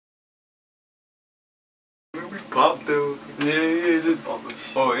cop though? Yeah, just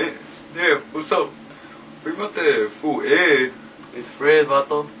Oh, yeah. Yeah, what's up? We got that fool Ed. It's Fred,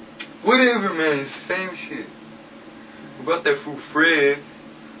 vato. Whatever, man. It's the same shit. We got that fool Fred.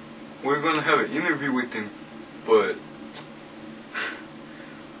 We're gonna have an interview with him, but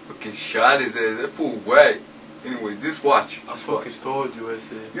fucking shot his ass. That fool whack. Anyway, just watch. I fucking told you, I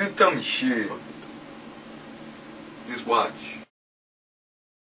said. You didn't tell me shit. Just watch.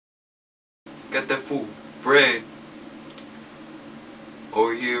 Got that fool Fred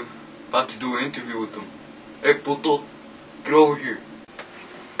over here, about to do an interview with him. Hey, puto, get over here.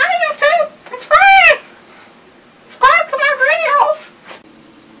 Hey, YouTube, it's Fred! Subscribe to my videos!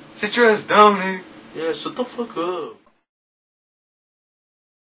 Sit your ass down, nigga. Yeah, shut the fuck up.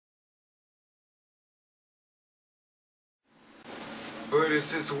 But it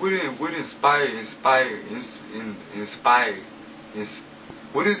says, what inspire,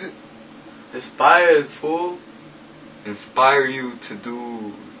 what is it? Inspired, fool. Inspire you to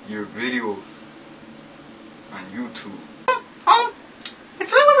do your videos on YouTube.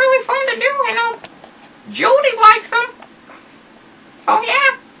 It's really fun to do, you know. Jody likes them. So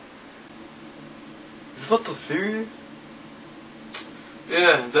yeah. Is Vato serious?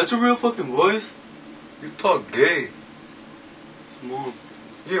 Yeah, that's your real fucking voice? You talk gay. Mom.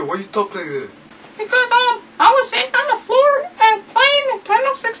 Yeah, why you talk like that? Because I was sitting on the floor and playing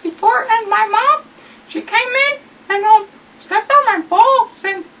Nintendo 64 and my mom, she came in and stepped on my balls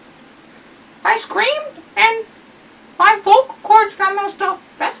and I screamed and my vocal cords got messed up.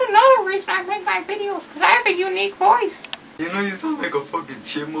 That's another reason I make my videos, because I have a unique voice. You know you sound like a fucking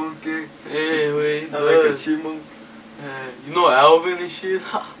chipmunk, eh? Yeah, wait, You sound like a chipmunk. you know Alvin and shit?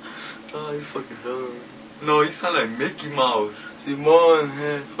 Oh, you fucking dumb. No, you sound like Mickey Mouse.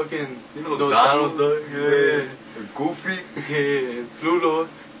 Simon, fucking, You know Donald Duck, yeah. Goofy. Yeah, Pluto.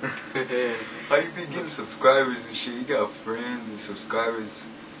 How you be getting subscribers and shit? You got friends and subscribers.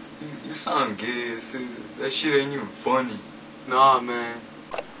 You sound gay. That shit ain't even funny. Nah, man.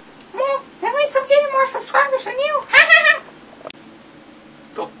 Well, at least I'm getting more subscribers than you.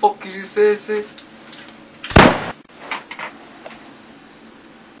 The fuck did you say, sis?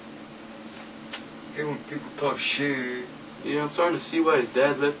 Hey, when people talk shit, eh? Yeah, I'm starting to see why his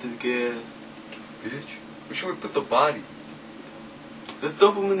dad left his gay ass. Bitch, where should we put the body? Let's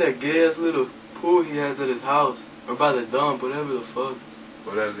dump him in that gay ass little pool he has at his house. Or by the dump, whatever the fuck.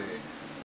 Whatever.